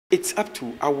it's up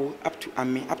to up to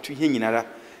Hinara.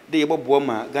 They about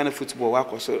Boma, Ghana football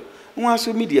work or so. One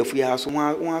so media for your house,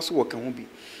 one so work can be.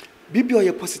 Be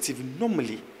or positive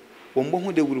normally.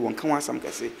 One they will want come some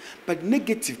can say, but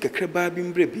negative kakraba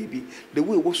bimbre baby, the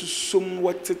way was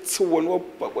somewhat so one.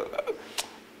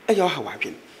 Ayo how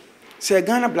happen. Say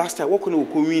Ghana blaster walk on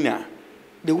Okomina.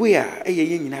 The way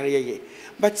ye,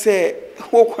 but say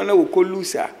walk on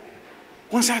Okolusa.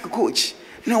 One sack coach.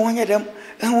 No one of them,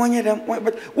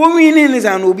 but what we need is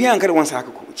an Obianca one sack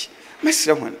coach.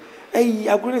 Mr. One, I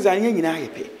agree as I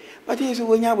pay. But here's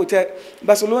when you would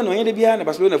Barcelona, any behind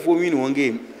Barcelona 4-1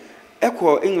 game.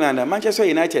 Echo England, Manchester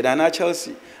United, and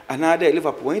Chelsea, another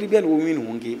Liverpool, any behind win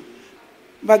 1 game.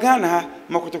 Bagana,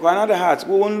 Makoto, another heart,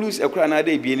 we won't lose a crown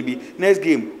another BNB. Next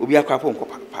game will be a crap on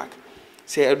Park.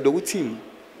 Say the team,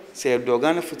 say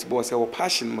Ghana football, say our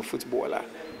passion of footballer.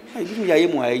 I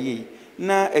didn't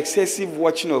na excessive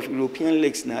watching of European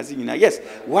leagues na azina. Yes,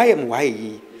 why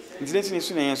ye? International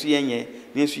so na yenso yenye,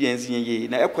 nenso yenzi yenye.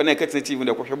 Na connect team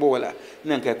na kwhwe bola,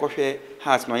 na nka kwhwe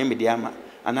heart no ye mediama,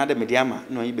 another mediama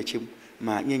no ye bechem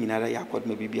ma nye nyinara ya akod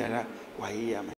ma bibiara why ye ama.